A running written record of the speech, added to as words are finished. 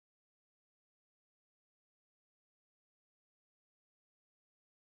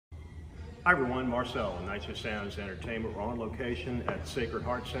Hi everyone, Marcel, Night Shift Sounds Entertainment. We're on location at Sacred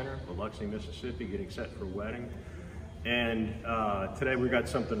Heart Center, Biloxi, Mississippi, getting set for a wedding. And today we've got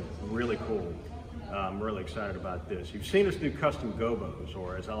something really cool. I'm really excited about this. You've seen us do custom gobos,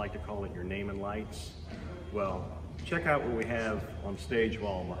 or as I like to call it, your name and lights. Well, check out what we have on the stage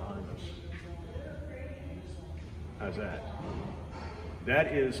wall behind us. How's that?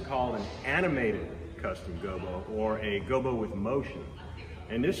 That is called an animated custom gobo, or a gobo with motion.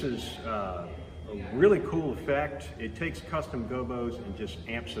 And this is a really cool effect. It takes custom gobos and just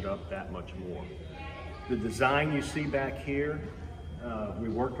amps it up that much more. The design you see back here, we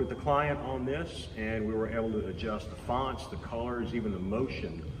worked with the client on this, and we were able to adjust the fonts, the colors, even the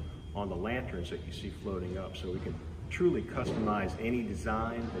motion on the lanterns that you see floating up, so we can truly customize any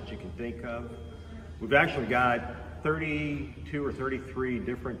design that you can think of. We've actually got 32 or 33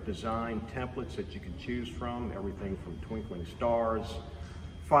 different design templates that you can choose from, everything from twinkling stars,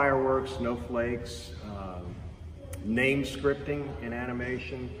 fireworks, snowflakes, name scripting and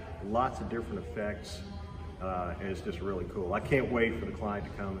animation, lots of different effects, and it's just really cool. I can't wait for the client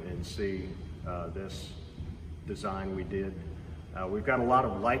to come and see this design we did. We've got a lot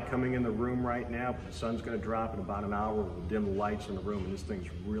of light coming in the room right now, but the sun's going to drop in about an hour. We'll dim the lights in the room, and this thing's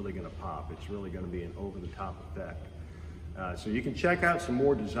really going to pop. It's really going to be an over-the-top effect. So you can check out some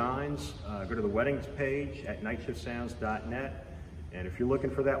more designs. Go to the weddings page at nightshiftsounds.net. And if you're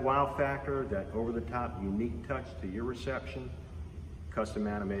looking for that wow factor, that over-the-top unique touch to your reception, custom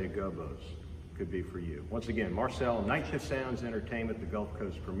animated gobos could be for you. Once again, Marcel, Night Shift Sounds Entertainment, the Gulf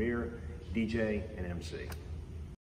Coast premier, DJ and MC.